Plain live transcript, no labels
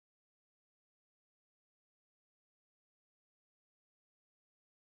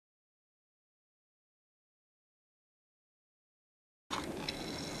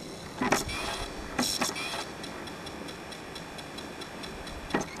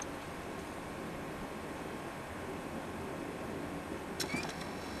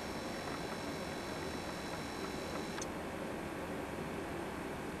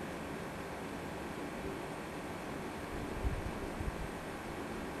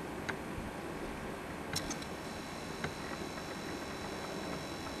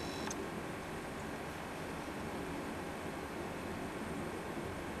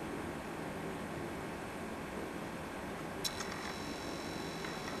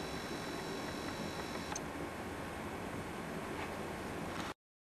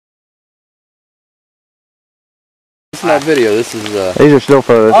is not video. This is These are still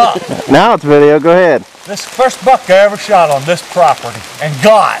photos. Now it's video. Go ahead. This is the first buck I ever shot on this property and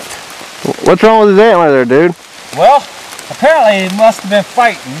got. What's wrong with his antler there, dude? Well, apparently he must have been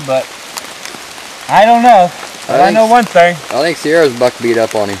fighting, but I don't know. But I know one thing. I think Sierra's buck beat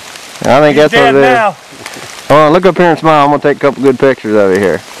up on him. I think He's that's what dead it is. now. Hold on, look up here and smile. I'm gonna take a couple good pictures of you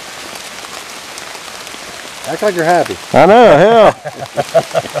here. Act like you're happy. I know, hell.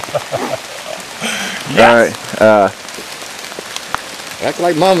 Yes. All right. Act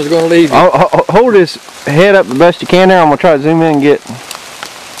like Mama's going to leave you. Hold his head up the best you can there. I'm gonna try to zoom in and get.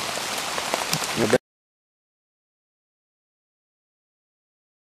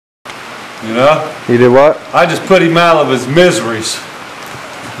 You know? You did what? I just put him out of his miseries.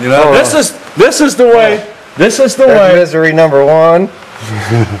 You know, this is the way. This is the way. Misery number one.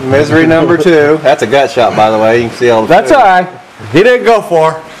 Misery number two. That's a gut shot, by the way. You can see all the. That's all right. He didn't go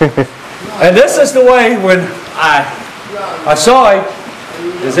for. And this is the way when I saw him.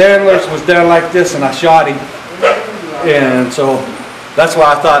 His antlers was down like this, and I shot him. And so that's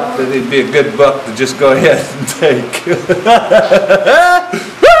why I thought that it'd be a good buck to just go ahead and take.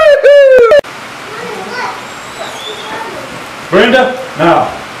 Brenda, now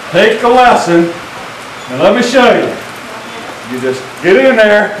take a lesson and let me show you. You just get in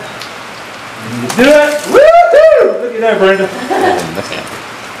there and you do it. Woo-hoo! Look at that, Brenda.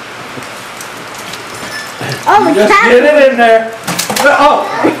 Oh, you just get it in there. Oh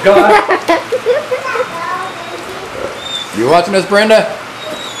my God. You watching this, Brenda?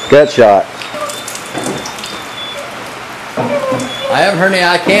 Gut shot. I haven't heard any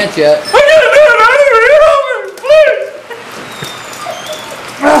I can't yet. I can't do it. I need to please.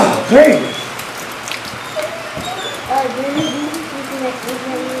 Oh, dang it.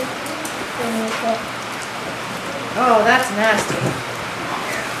 Oh, that's nasty.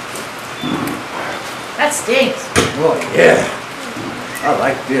 That stinks. Oh yeah. I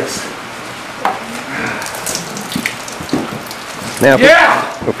like this. Now,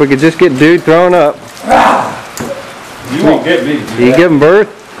 if we could just get dude thrown up. You won't get me. You give him birth?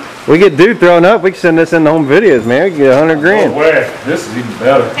 We get dude thrown up, we can send this in the home videos, man. We can get 100 grand. No way. This is even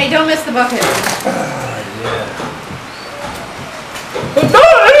better. Hey, don't miss the bucket.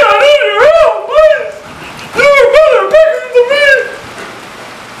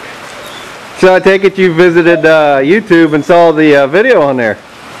 So I take it you visited YouTube and saw the video on there.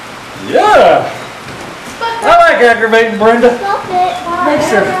 Yeah. I like aggravating Brenda.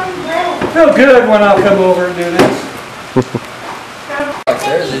 Makes her feel good when I'll come over and do this.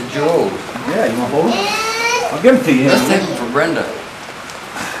 There's his jewels. Yeah, you want to hold them? I'll give them to you. Let's take them for Brenda.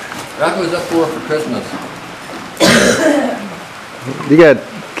 That was up for her for Christmas. You got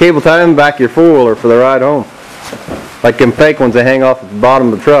cable tied in the back of your four-wheeler for the ride home. Like them fake ones that hang off at the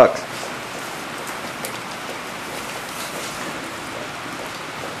bottom of the trucks.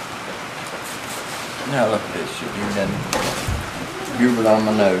 Now look at this shit. You've done goobered on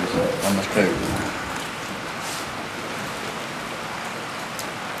my nose, on my coat.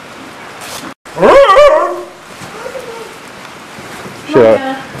 Sure.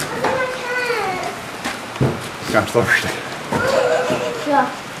 I'm thirsty.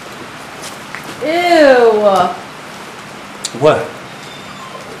 Ew. What?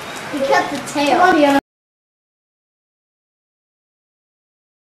 He cut the tail.